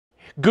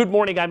Good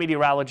morning, I'm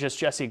meteorologist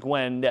Jesse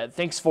Gwynn.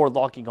 Thanks for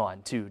logging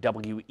on to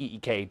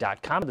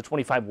week.com and the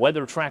 25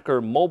 Weather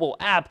Tracker mobile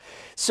app.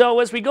 So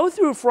as we go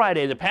through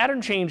Friday, the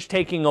pattern change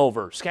taking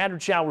over.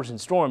 Scattered showers and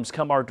storms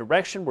come our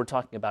direction. We're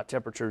talking about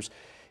temperatures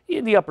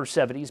in the upper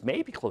 70s,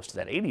 maybe close to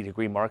that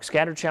 80-degree mark.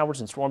 Scattered showers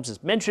and storms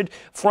as mentioned.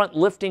 Front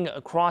lifting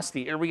across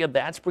the area.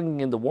 That's bringing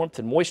in the warmth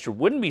and moisture.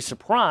 Wouldn't be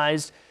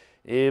surprised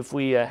if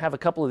we have a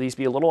couple of these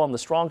be a little on the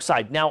strong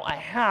side. Now, I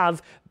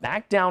have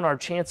backed down our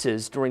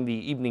chances during the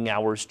evening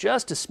hours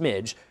just a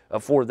smidge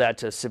for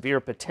that severe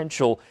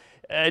potential.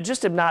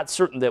 Just am not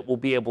certain that we'll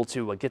be able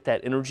to get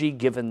that energy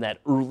given that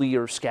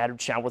earlier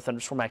scattered shower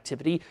thunderstorm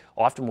activity.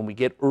 Often when we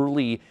get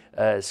early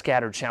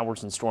scattered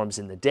showers and storms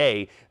in the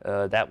day,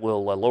 that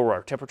will lower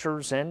our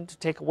temperatures and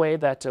take away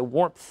that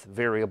warmth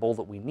variable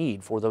that we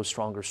need for those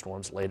stronger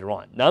storms later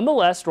on.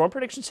 Nonetheless, Storm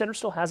Prediction Center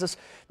still has us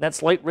that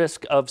slight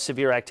risk of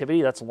severe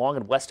activity. That's along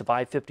and west of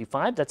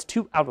I-55. That's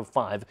 2 out of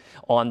 5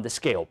 on the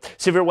scale.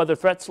 Severe weather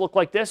threats look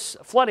like this.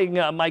 Flooding,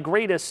 my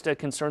greatest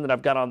concern that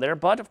I've got on there.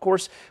 But of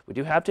course, we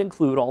do have to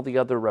include all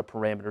the other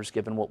parameters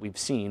given what we've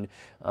seen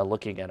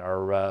looking at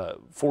our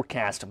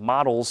forecast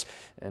models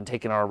and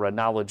taking our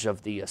knowledge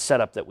of the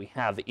setup that we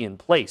have in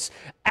place.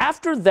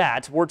 After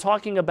that, we're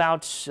talking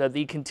about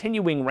the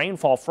continuing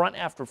rainfall front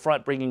after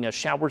front, bringing us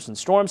showers and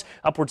storms,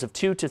 upwards of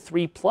 2 to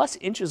 3+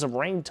 inches of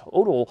rain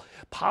total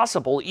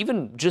possible,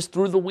 even just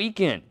through the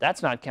weekend.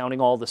 That's not counting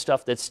all the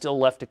stuff that's still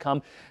left to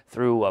come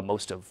through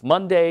most of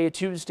Monday,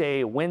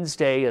 Tuesday,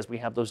 Wednesday, as we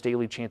have those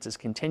daily chances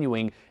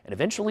continuing. And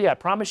eventually, I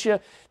promise you,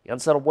 the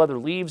unsettled weather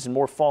leaves and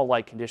more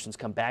fall-like conditions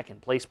come back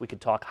in place. We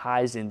could talk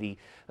highs in the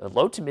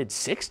low to mid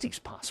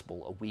 60s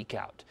possible a week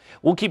out.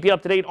 We'll keep you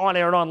up to date on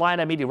air and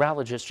online. I'm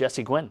meteorologist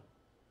Jesse Gwynn.